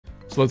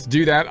So let's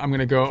do that. I'm going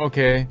to go,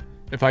 okay,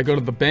 if I go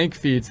to the bank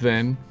feeds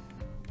then,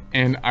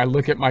 and I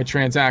look at my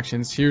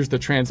transactions, here's the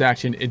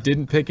transaction. It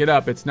didn't pick it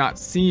up. It's not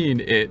seeing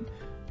it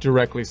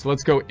directly. So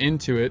let's go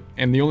into it.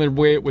 And the only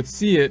way it would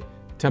see it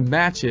to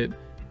match it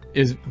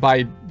is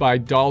by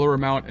dollar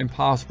amount and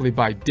possibly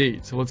by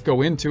date. So let's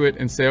go into it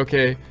and say,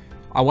 okay,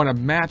 I want to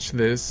match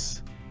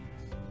this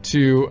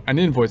to an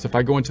invoice. If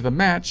I go into the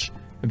match,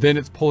 then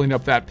it's pulling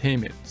up that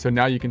payment. So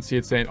now you can see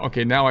it saying,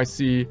 okay, now I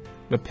see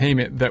the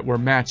payment that we're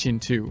matching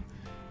to.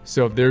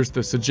 So there's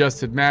the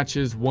suggested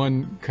matches,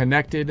 one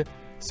connected.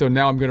 So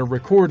now I'm going to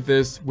record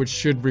this, which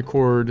should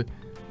record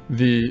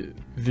the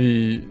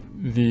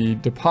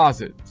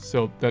deposit.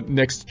 So that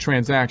next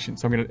transaction.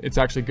 So it's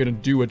actually going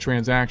to do a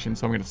transaction.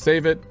 So I'm going to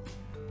save it.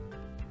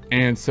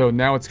 And so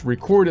now it's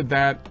recorded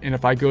that. And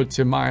if I go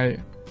to my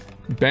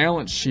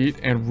balance sheet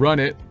and run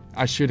it,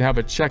 I should have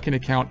a checking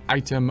account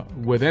item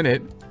within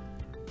it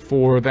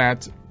for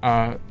that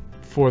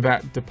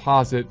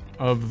deposit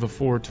of the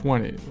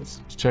 420. Let's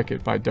check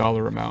it by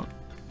dollar amount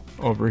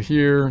over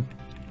here.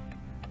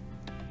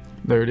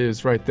 There it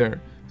is right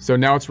there. So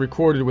now it's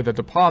recorded with a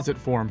deposit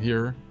form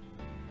here,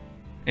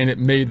 and it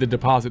made the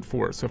deposit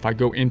for us. So if I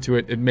go into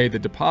it, it made the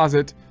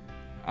deposit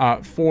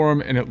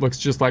form, and it looks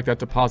just like that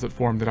deposit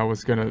form that I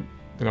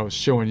was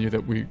showing you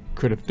that we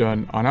could have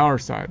done on our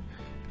side.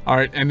 All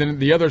right, and then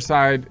the other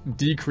side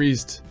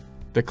decreased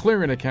the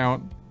clearing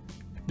account.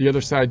 The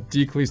other side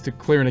decreased the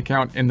clearing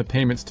account and the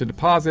payments to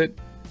deposit,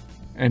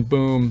 and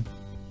boom,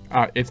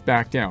 it's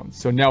back down.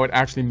 So now it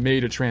actually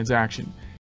made a transaction.